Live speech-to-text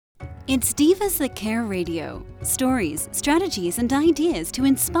It's Divas That Care Radio. Stories, strategies, and ideas to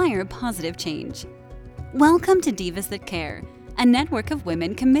inspire positive change. Welcome to Divas That Care, a network of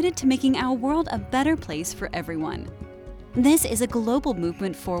women committed to making our world a better place for everyone. This is a global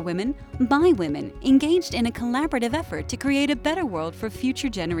movement for women, by women, engaged in a collaborative effort to create a better world for future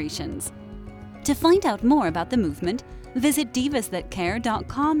generations. To find out more about the movement, visit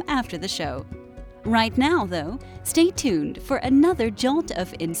divasthatcare.com after the show. Right now, though, stay tuned for another jolt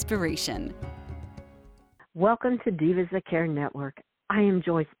of inspiration. Welcome to Divas That Care Network. I am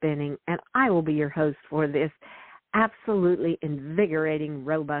Joyce Benning, and I will be your host for this absolutely invigorating,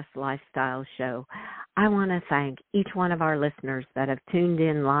 robust lifestyle show. I want to thank each one of our listeners that have tuned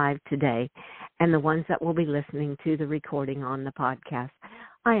in live today and the ones that will be listening to the recording on the podcast.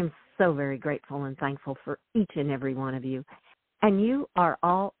 I am so very grateful and thankful for each and every one of you. And you are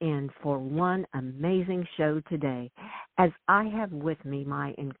all in for one amazing show today, as I have with me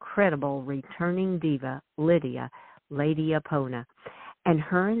my incredible returning diva, Lady Apona. And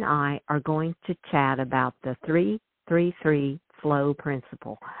her and I are going to chat about the 3-3-3 flow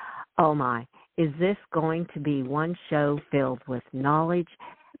principle. Oh my, is this going to be one show filled with knowledge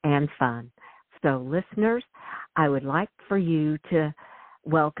and fun? So listeners, I would like for you to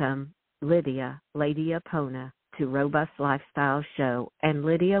welcome Lady Apona to Robust Lifestyle Show. And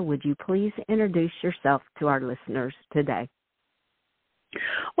Lydia, would you please introduce yourself to our listeners today?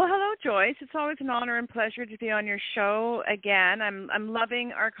 Well, hello, Joyce. It's always an honor and pleasure to be on your show again. I'm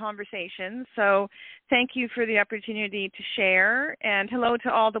loving our conversation, so thank you for the opportunity to share, and hello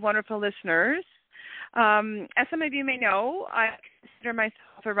to all the wonderful listeners. As some of you may know, I consider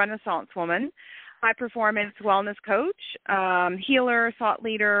myself a Renaissance woman, high performance wellness coach, healer, thought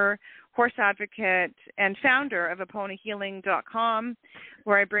leader, horse advocate, and founder of AponaHealing.com,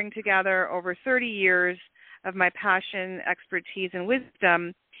 where I bring together over 30 years of my passion, expertise, and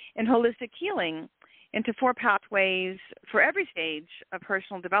wisdom in holistic healing into 4 pathways for every stage of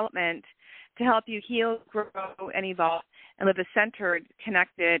personal development to help you heal, grow, and evolve and live a centered,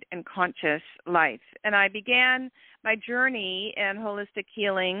 connected, and conscious life. And I began my journey in holistic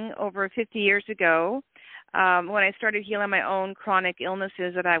healing over 50 years ago when I started healing my own chronic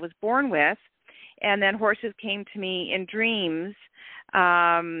illnesses that I was born with. And then horses came to me in dreams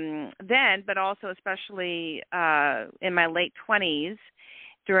then, but also especially in my late 20s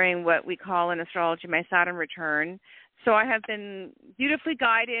during what we call in astrology my Saturn return. So I have been beautifully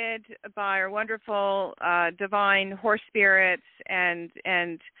guided by our wonderful divine horse spirits and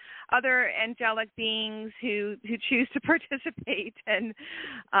other angelic beings who choose to participate. And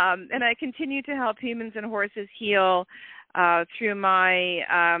I continue to help humans and horses heal through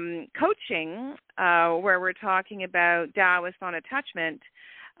my coaching, where we're talking about Taoist non-attachment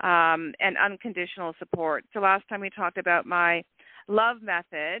and unconditional support. So last time we talked about my love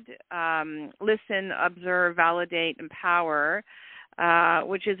method, listen, observe, validate, empower,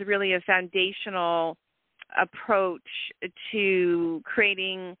 which is really a foundational approach to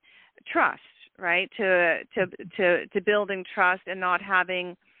creating trust, right? To building trust and not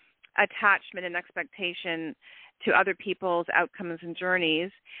having attachment and expectation to other people's outcomes and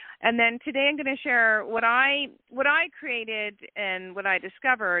journeys. And then today I'm going to share what I created and what I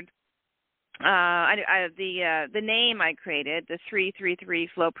discovered. The name I created, the 3-3-3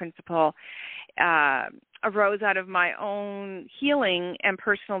 flow principle, arose out of my own healing and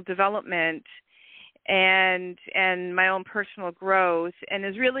personal development and my own personal growth, and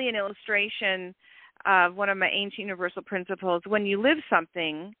is really an illustration of one of my ancient universal principles. When you live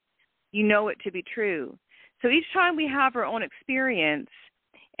something, you know it to be true. So each time we have our own experience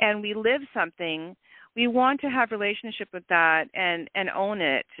and we live something, we want to have relationship with that and own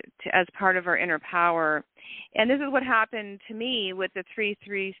it as part of our inner power. And this is what happened to me with the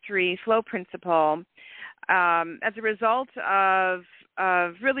 3-3-3 flow principle. As a result of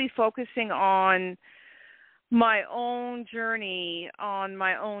really focusing on my own journey, on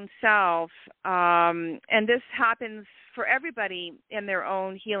my own self, and this happens for everybody in their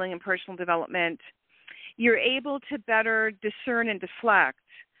own healing and personal development, you're able to better discern and deflect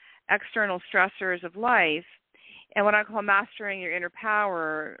external stressors of life, and what I call mastering your inner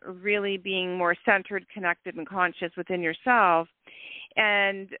power, really being more centered, connected, and conscious within yourself.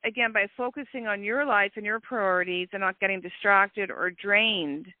 And again, by focusing on your life and your priorities and not getting distracted or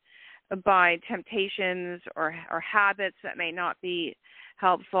drained by temptations or habits that may not be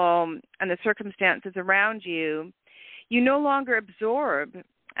helpful and the circumstances around you, you no longer absorb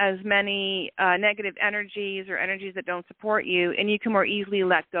as many negative energies or energies that don't support you, and you can more easily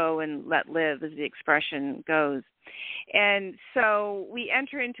let go and let live, as the expression goes. And so we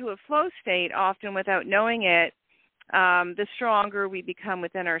enter into a flow state often without knowing it, the stronger we become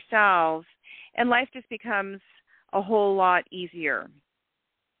within ourselves, and life just becomes a whole lot easier.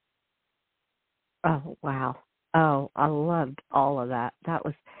 Oh, wow. Oh, I loved all of that. That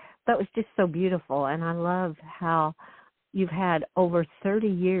was just so beautiful, and I love how you've had over 30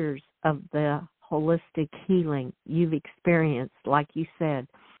 years of the holistic healing you've experienced. Like you said,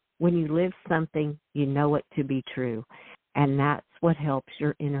 when you live something, you know it to be true, and that's what helps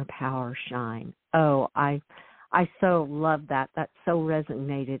your inner power shine. Oh, I so love that. That so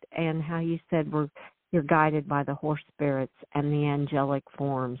resonated. And how you said you're guided by the horse spirits and the angelic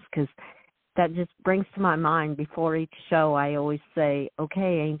forms, because that just brings to my mind, before each show, I always say,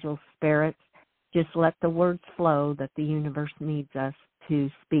 okay, angel spirits, just let the words flow that the universe needs us to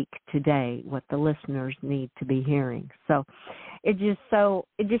speak today, what the listeners need to be hearing. So it just so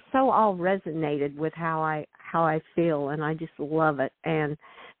all resonated with how I feel, and I just love it. And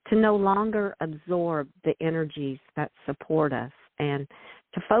to no longer absorb the energies that support us, and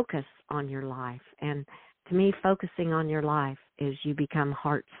to focus on your life. And to me, focusing on your life is you become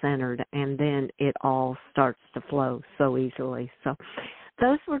heart-centered, and then it all starts to flow so easily. So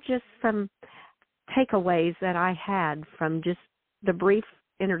those were just some takeaways that I had from just the brief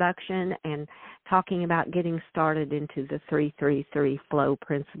introduction and talking about getting started into the 333 flow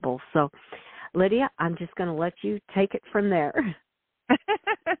principle. So, Lidia, I'm just going to let you take it from there.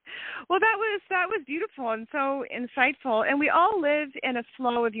 Well, that was beautiful and so insightful. And we all live in a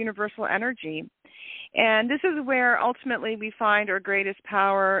flow of universal energy. And this is where ultimately we find our greatest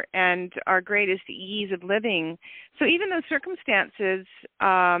power and our greatest ease of living. So even though circumstances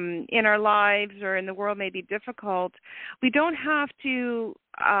in our lives or in the world may be difficult, we don't have to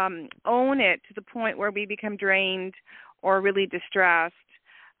own it to the point where we become drained or really distressed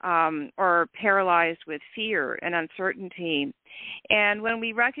or paralyzed with fear and uncertainty. And when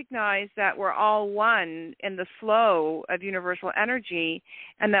we recognize that we're all one in the flow of universal energy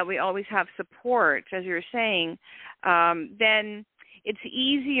and that we always have support, as you're saying, then it's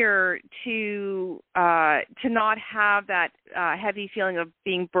easier to not have that heavy feeling of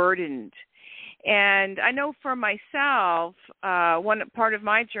being burdened. And I know for myself, one part of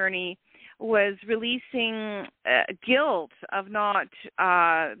my journey was releasing guilt of not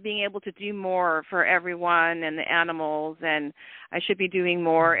being able to do more for everyone and the animals, and I should be doing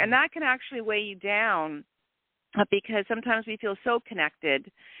more. And that can actually weigh you down because sometimes we feel so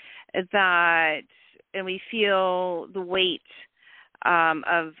connected and we feel the weight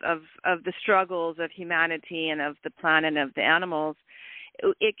of the struggles of humanity and of the planet and of the animals.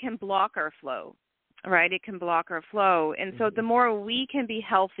 It can block our flow, right? It can block our flow. And so the more we can be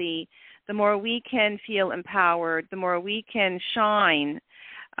healthy, the more we can feel empowered, the more we can shine,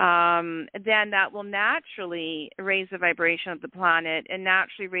 then that will naturally raise the vibration of the planet and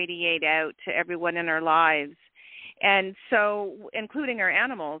naturally radiate out to everyone in our lives, and so including our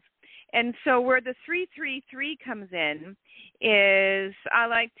animals. And so where the 333 comes in is I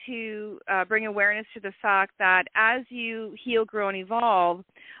like to bring awareness to the fact that as you heal, grow, and evolve,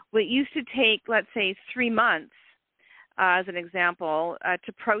 what used to take, let's say, 3 months, as an example,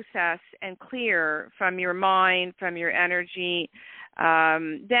 to process and clear from your mind, from your energy,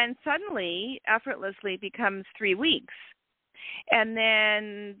 then suddenly, effortlessly becomes 3 weeks. And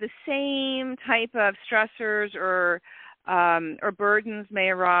then the same type of stressors or burdens may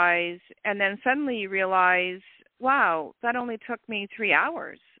arise, and then suddenly you realize, wow, that only took me 3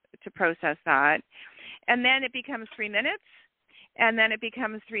 hours to process that. And then it becomes 3 minutes, and then it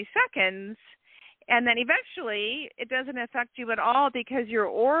becomes 3 seconds, and then eventually it doesn't affect you at all because your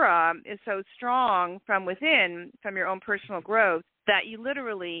aura is so strong from within, from your own personal growth, that you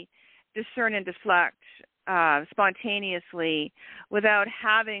literally discern and deflect spontaneously without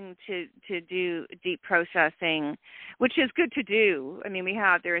having to do deep processing, which is good to do. I mean,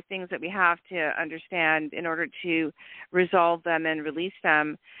 there are things that we have to understand in order to resolve them and release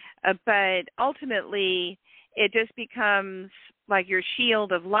them. But ultimately, it just becomes like your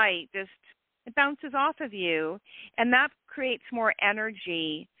shield of light, it bounces off of you, and that creates more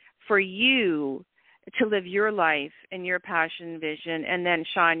energy for you to live your life and your passion, vision, and then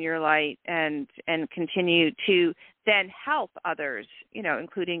shine your light and continue to then help others,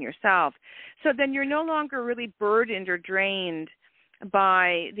 including yourself. So then you're no longer really burdened or drained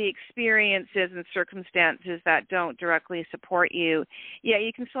by the experiences and circumstances that don't directly support you. Yeah,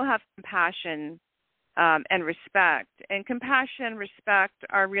 you can still have compassion and respect. And compassion and respect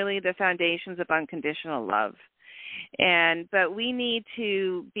are really the foundations of unconditional love. But we need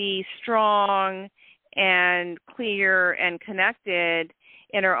to be strong and clear and connected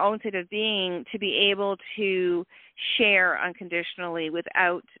in our own state of being to be able to share unconditionally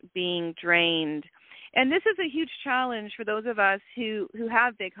without being drained. And this is a huge challenge for those of us who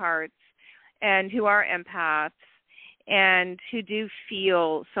have big hearts and who are empaths and who do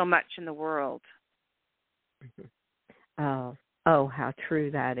feel so much in the world. Oh, how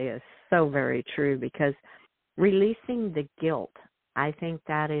true that is. So very true, because releasing the guilt, I think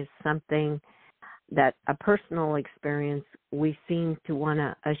that is something that a personal experience, we seem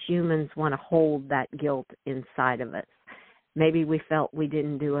to as humans want to hold that guilt inside of us. Maybe we felt we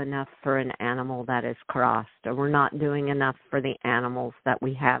didn't do enough for an animal that is crossed, or we're not doing enough for the animals that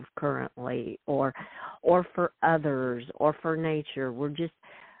we have currently, or for others, or for nature.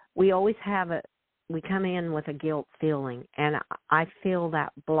 We always we come in with a guilt feeling, and I feel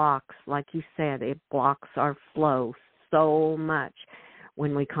that blocks, like you said, it blocks our flow so much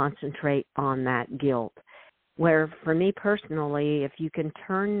when we concentrate on that guilt. Where for me personally, if you can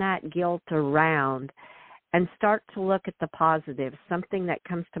turn that guilt around and start to look at the positive, something that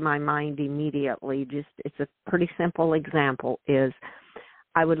comes to my mind immediately, it's a pretty simple example, is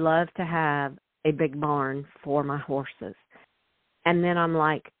I would love to have a big barn for my horses. And then I'm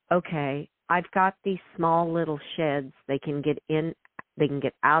like, okay, I've got these small little sheds. They can get in, they can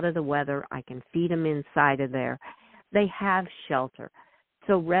get out of the weather. I can feed them inside of there. They have shelter.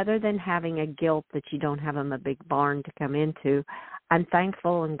 So rather than having a guilt that you don't have them a big barn to come into, I'm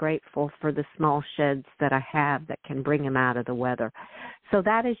thankful and grateful for the small sheds that I have that can bring them out of the weather. So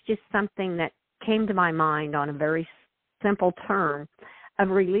that is just something that came to my mind on a very simple term of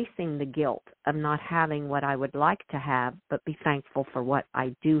releasing the guilt of not having what I would like to have, but be thankful for what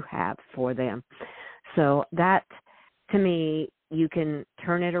I do have for them. So that, to me, you can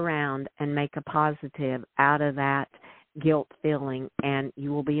turn it around and make a positive out of that guilt feeling, and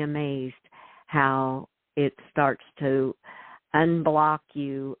you will be amazed how it starts to unblock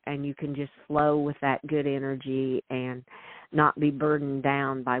you, and you can just flow with that good energy and not be burdened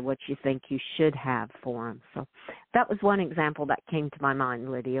down by what you think you should have for them. So that was one example that came to my mind,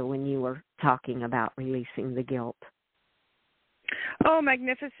 Lydia, when you were talking about releasing the guilt. Oh,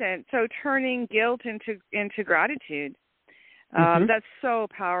 magnificent. So turning guilt into gratitude. That's so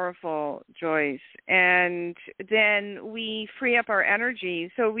powerful, Joyce. And then we free up our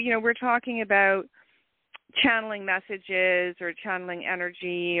energy. So, we're talking about channeling messages or channeling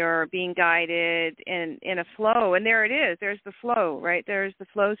energy or being guided in a flow. And there it is. There's the flow, right? There's the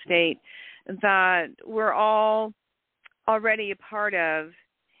flow state that we're all already a part of.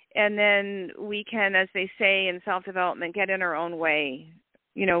 And then we can, as they say in self-development, get in our own way.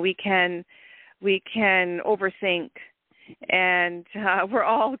 We can overthink. And we're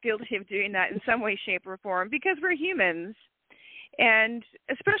all guilty of doing that in some way, shape, or form because we're humans. And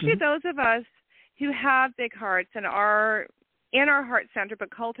especially those of us who have big hearts and are in our heart center,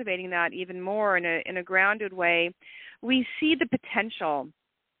 but cultivating that even more in a grounded way, we see the potential.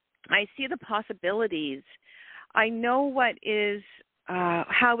 I see the possibilities. I know what is,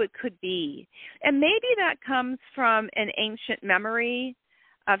 how it could be. And maybe that comes from an ancient memory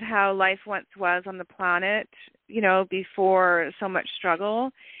of how life once was on the planet, before so much struggle.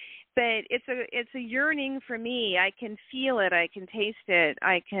 But it's a yearning for me. I can feel it. I can taste it.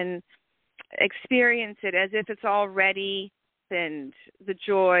 I can experience it as if it's already happened, the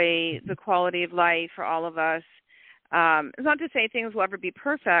joy, the quality of life for all of us. It's not to say things will ever be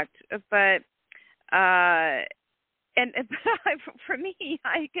perfect, but and for me,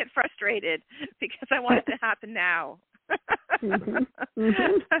 I get frustrated because I want it to happen now. And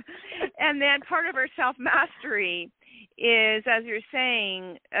then part of our self-mastery is, as you're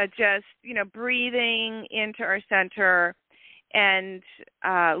saying, just, breathing into our center and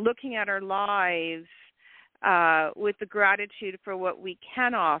looking at our lives with the gratitude for what we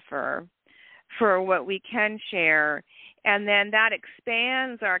can offer, for what we can share. And then that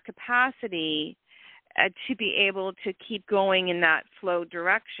expands our capacity to be able to keep going in that flow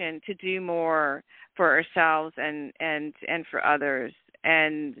direction, to do more for ourselves and for others.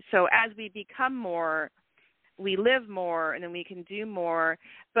 And so as we become more, we live more, and then we can do more,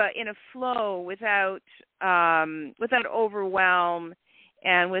 but in a flow without overwhelm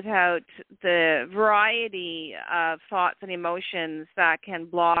and without the variety of thoughts and emotions that can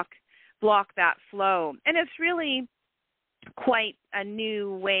block that flow. And it's really quite a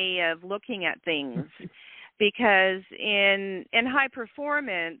new way of looking at things, because in high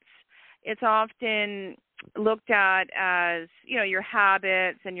performance, it's often looked at as, your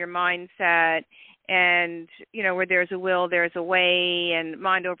habits and your mindset, and, where there's a will, there's a way, and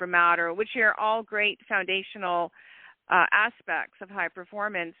mind over matter, which are all great foundational aspects of high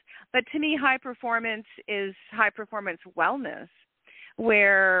performance. But to me, high performance is high performance wellness,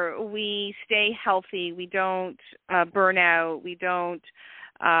 where we stay healthy, we don't burn out, we don't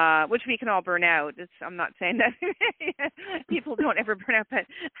which we can all burn out. I'm not saying that people don't ever burn out,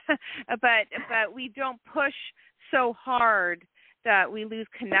 but we don't push so hard that we lose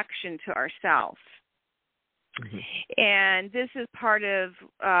connection to ourselves. Mm-hmm. And this is part of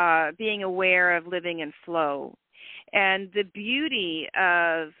being aware of living in flow. And the beauty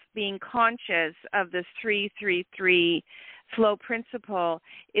of being conscious of this 3-3-3 flow principle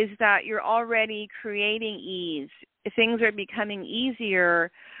is that you're already creating ease. Things are becoming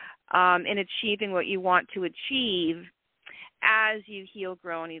easier in achieving what you want to achieve as you heal,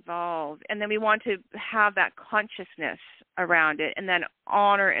 grow, and evolve. And then we want to have that consciousness around it and then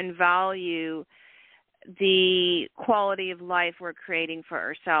honor and value the quality of life we're creating for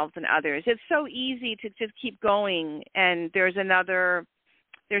ourselves and others. It's so easy to just keep going, and there's another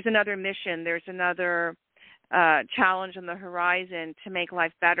mission, there's another challenge on the horizon to make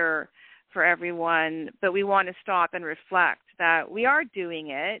life better for everyone, but we want to stop and reflect that we are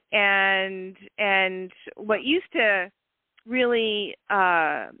doing it, and what used to really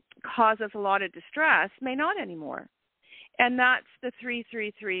cause us a lot of distress may not anymore. And that's the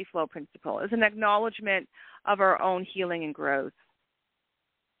 3-3-3 flow principle, is an acknowledgement of our own healing and growth.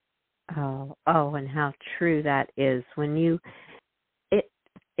 Oh, and how true that is. When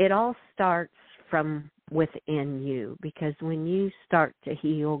it all starts from within you, because when you start to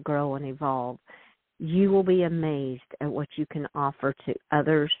heal, grow, and evolve, you will be amazed at what you can offer to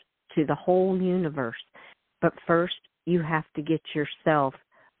others, to the whole universe. But first, you have to get yourself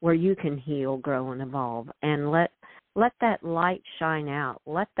where you can heal, grow, and evolve, and let that light shine out.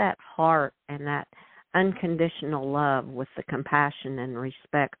 Let that heart and that unconditional love with the compassion and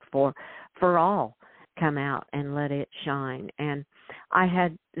respect for all come out, and let it shine. And I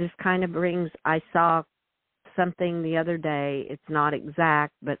saw something the other day, it's not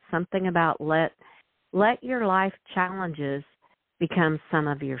exact, but something about let your life challenges become some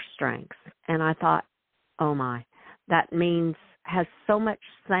of your strengths. And I thought, oh my, that has so much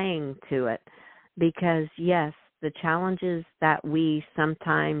saying to it, because yes, the challenges that we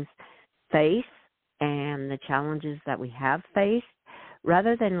sometimes face and the challenges that we have faced,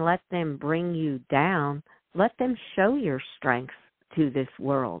 rather than let them bring you down, let them show your strengths to this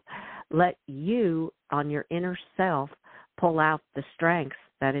world. Let you, on your inner self, pull out the strengths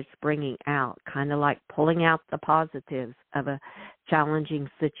that it's bringing out, kind of like pulling out the positives of a challenging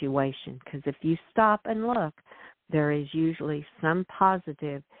situation. Because if you stop and look, there is usually some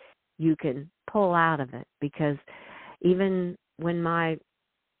positive you can pull out of it. Because even when my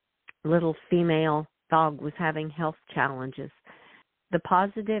little female dog was having health challenges, the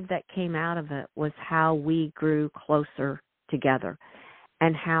positive that came out of it was how we grew closer together,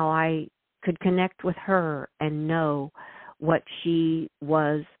 and how I could connect with her and know what she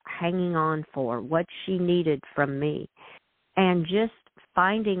was hanging on for, what she needed from me. And just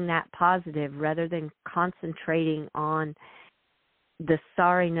finding that positive rather than concentrating on the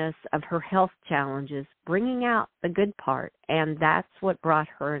sorriness of her health challenges, bringing out the good part. And that's what brought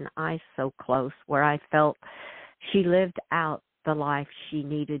her and I so close, where I felt she lived out the life she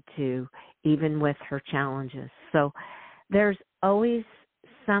needed to, even with her challenges. So there's always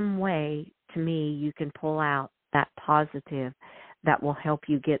some way, to me, you can pull out that positive that will help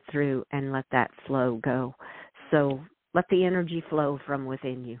you get through and let that flow go. So let the energy flow from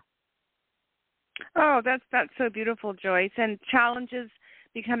within you. Oh, that's so beautiful, Joyce. And challenges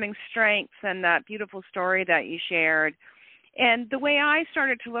becoming strengths, and that beautiful story that you shared. And the way I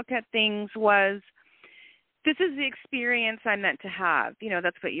started to look at things was, this is the experience I'm meant to have.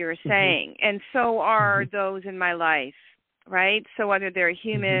 That's what you were saying. Mm-hmm. And so are mm-hmm. those in my life, right? So whether they're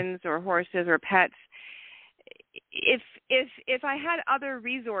humans mm-hmm. or horses or pets, if I had other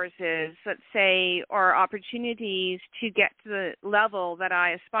resources, let's say, or opportunities to get to the level that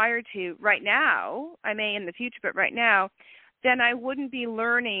I aspire to right now, I may in the future, but right now, then I wouldn't be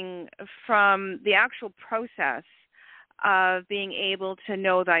learning from the actual process of being able to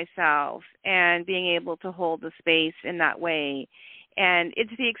know thyself and being able to hold the space in that way. And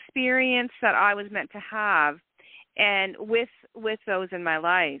it's the experience that I was meant to have, and with those in my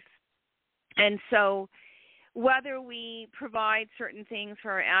life. And so whether we provide certain things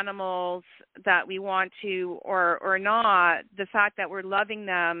for our animals that we want to or not, the fact that we're loving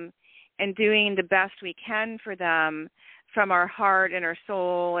them and doing the best we can for them from our heart and our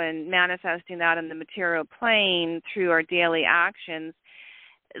soul, and manifesting that in the material plane through our daily actions,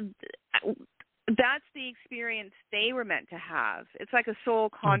 that's the experience they were meant to have. It's like a soul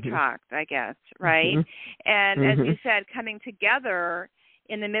contract, mm-hmm. I guess, right? Mm-hmm. And mm-hmm. as you said, coming together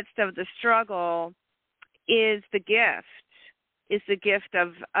in the midst of the struggle is the gift. is the gift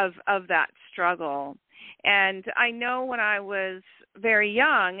of that struggle. And I know when I was very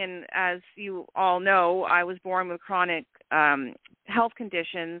young, and as you all know, I was born with chronic health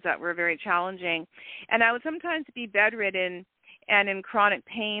conditions that were very challenging, and I would sometimes be bedridden and in chronic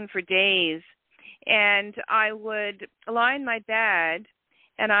pain for days, and I would lie in my bed,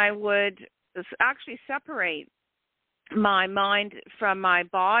 and I would actually separate my mind from my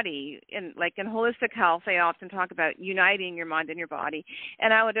body. In holistic health, they often talk about uniting your mind and your body,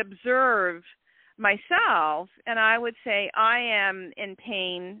 and I would observe myself, and I would say, I am in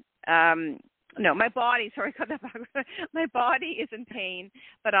pain. No, my body, sorry, cut that back. My body is in pain,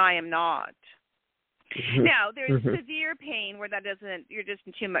 but I am not. Now, there's severe pain where you're just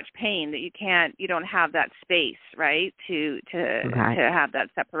in too much pain that you don't have that space, right, to have that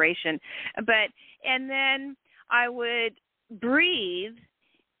separation. And then I would breathe,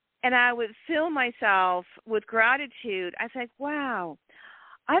 and I would fill myself with gratitude. I was like, wow,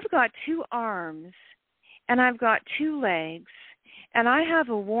 I've got 2 arms, and I've got 2 legs, and I have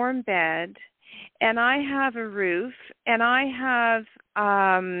a warm bed, and I have a roof, and I have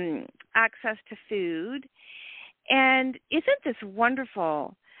access to food. And isn't this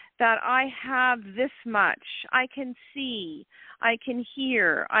wonderful that I have this much? I can see, I can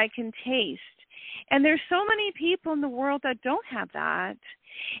hear, I can taste. And there's so many people in the world that don't have that.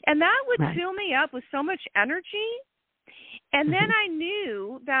 And that would fill me up with so much energy. And then I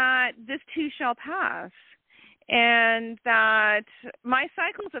knew that this too shall pass, and that my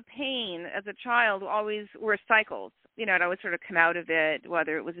cycles of pain as a child always were cycles. And I would sort of come out of it,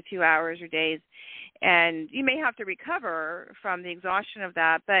 whether it was a few hours or days, and you may have to recover from the exhaustion of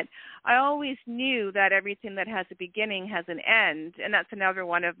that, but I always knew that everything that has a beginning has an end, and that's another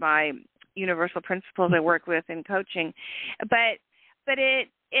one of my universal principles I work with in coaching. But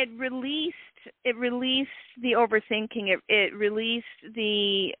it released the overthinking. It released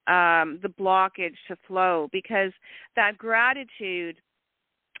the blockage to flow, because that gratitude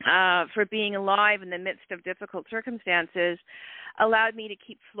for being alive in the midst of difficult circumstances allowed me to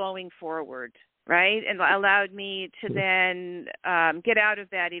keep flowing forward, right? And allowed me to then get out of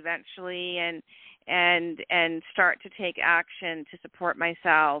bed eventually and start to take action to support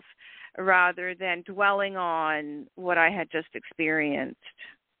myself, rather than dwelling on what I had just experienced.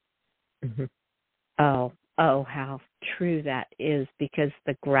 Mm-hmm. Oh, how true that is, because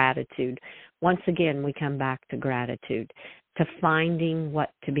the gratitude, once again, we come back to gratitude, to finding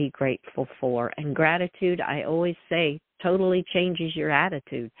what to be grateful for. And gratitude, I always say, totally changes your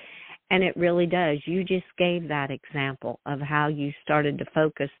attitude. And it really does. You just gave that example of how you started to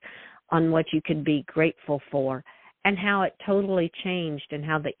focus on what you could be grateful for, and how it totally changed, and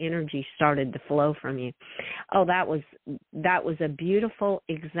how the energy started to flow from you. Oh, that was a beautiful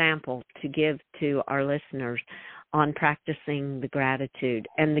example to give to our listeners on practicing the gratitude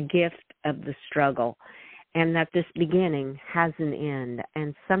and the gift of the struggle, and that this beginning has an end.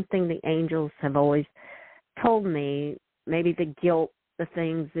 And something the angels have always told me, maybe the guilt, the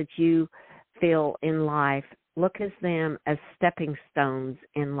things that you feel in life, look at them as stepping stones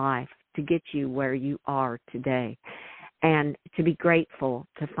in life to get you where you are today, and to be grateful,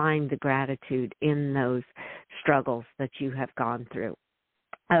 to find the gratitude in those struggles that you have gone through.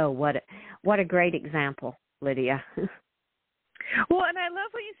 Oh, what a great example, Lidia. Well, and I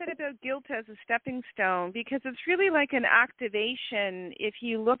love what you said about guilt as a stepping stone, because it's really like an activation if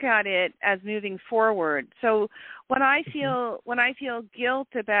you look at it as moving forward. So when I feel guilt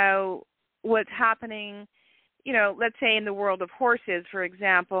about what's happening, let's say in the world of horses, for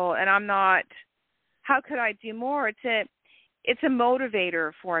example, and I'm not, how could I do more? It's a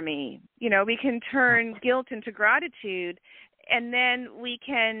motivator for me. We can turn guilt into gratitude, and then we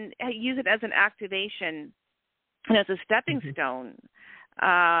can use it as an activation and as a stepping stone.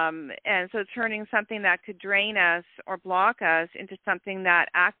 And so turning something that could drain us or block us into something that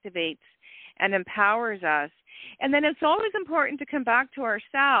activates and empowers us. And then it's always important to come back to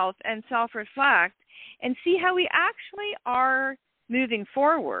ourselves and self-reflect and see how we actually are moving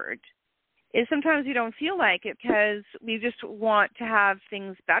forward. Is sometimes we don't feel like it because we just want to have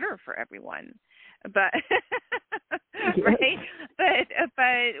things better for everyone. But right?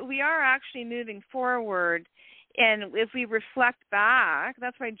 But we are actually moving forward. And if we reflect back,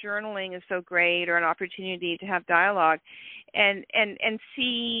 that's why journaling is so great, or an opportunity to have dialogue and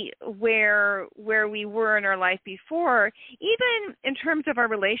see where we were in our life before, even in terms of our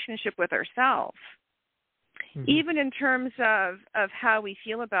relationship with ourselves. Mm-hmm. Even in terms of how we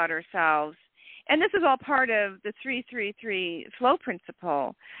feel about ourselves. And this is all part of the 333 flow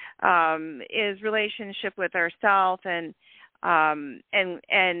principle, is relationship with ourselves and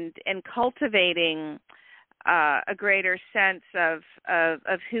cultivating a greater sense of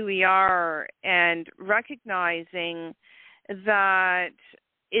who we are, and recognizing that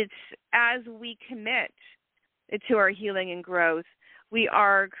it's as we commit to our healing and growth, we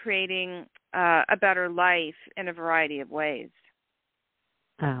are creating a better life in a variety of ways.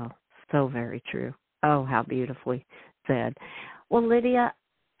 Oh, so very true. Oh, how beautifully said. Well, Lidia,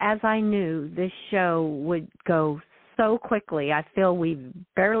 as I knew this show would go so quickly, I feel we've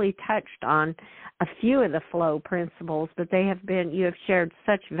barely touched on a few of the flow principles, but you have shared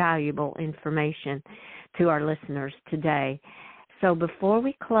such valuable information to our listeners today. So before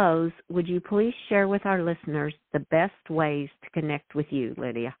we close, would you please share with our listeners the best ways to connect with you,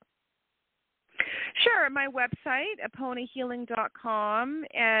 Lidia? Sure. My website, aponahealing.com,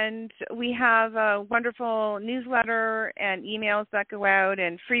 and we have a wonderful newsletter and emails that go out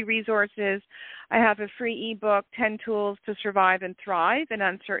and free resources. I have a free ebook, 10 Tools to Survive and Thrive in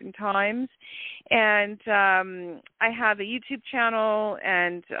Uncertain Times. And I have a YouTube channel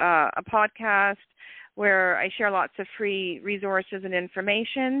and a podcast where I share lots of free resources and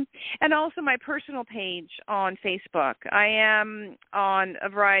information, and also my personal page on Facebook. I am on a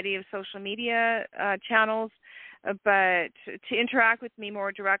variety of social media channels, but to interact with me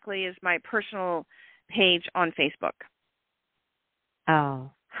more directly is my personal page on Facebook.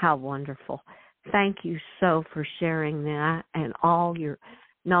 Oh, how wonderful. Thank you so for sharing that and all your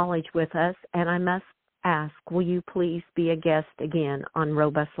knowledge with us. And I must ask, will you please be a guest again on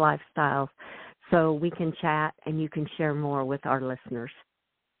Robust Lifestyles, so we can chat and you can share more with our listeners?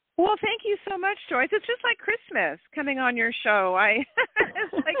 Well, thank you so much, Joyce. It's just like Christmas coming on your show.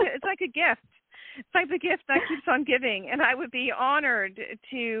 It's like a gift. It's like the gift that keeps on giving, and I would be honored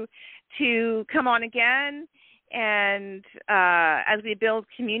to come on again, and as we build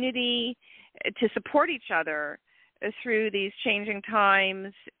community to support each other through these changing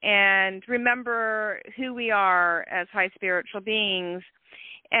times, and remember who we are as high spiritual beings,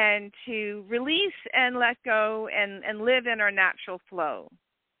 and to release and let go and live in our natural flow.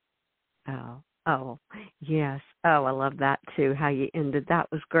 Oh, yes. Oh, I love that, too, how you ended. That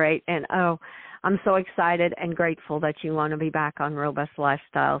was great. And, I'm so excited and grateful that you want to be back on Robust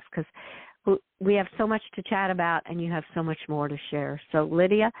Lifestyles, because we have so much to chat about and you have so much more to share. So,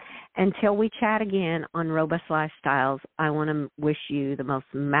 Lidia, until we chat again on Robust Lifestyles, I want to wish you the most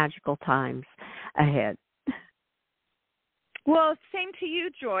magical times ahead. Well, same to you,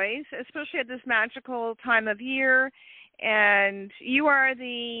 Joyce, especially at this magical time of year. And you are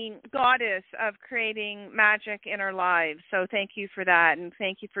the goddess of creating magic in our lives. So thank you for that, and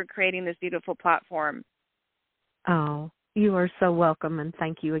thank you for creating this beautiful platform. Oh, you are so welcome, and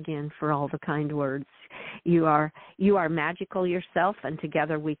thank you again for all the kind words. You are magical yourself, and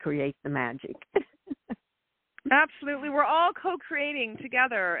together we create the magic. Absolutely. We're all co-creating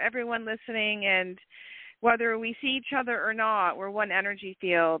together, everyone listening, and whether we see each other or not, we're one energy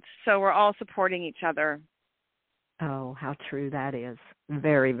field, so we're all supporting each other. Oh, how true that is.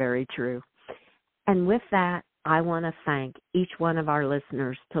 Very, very true. And with that, I want to thank each one of our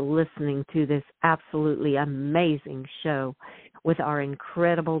listeners for listening to this absolutely amazing show with our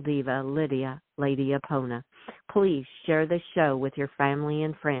incredible diva, Lady Apona. Please share this show with your family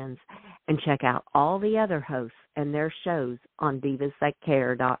and friends, and check out all the other hosts and their shows on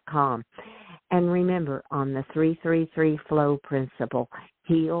divasthatcare.com. And remember, on the 333 flow principle,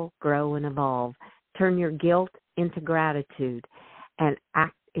 heal, grow, and evolve. Turn your guilt into gratitude, and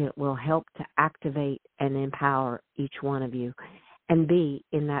it will help to activate and empower each one of you, and be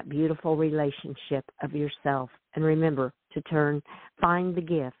in that beautiful relationship of yourself. And remember to find the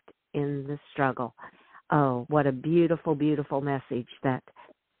gift in the struggle. Oh, what a beautiful, beautiful message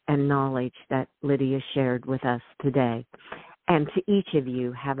and knowledge that Lidia shared with us today. And to each of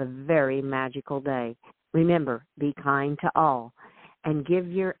you, have a very magical day. Remember, be kind to all, and give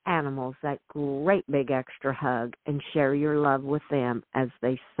your animals that great big extra hug, and share your love with them as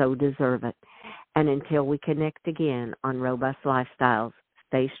they so deserve it. And until we connect again on Robust Lifestyles,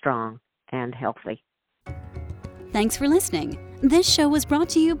 stay strong and healthy. Thanks for listening. This show was brought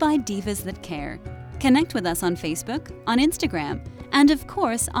to you by Divas That Care. Connect with us on Facebook, on Instagram, and of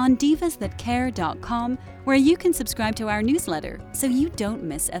course on divasthatcare.com, where you can subscribe to our newsletter so you don't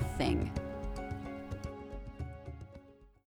miss a thing.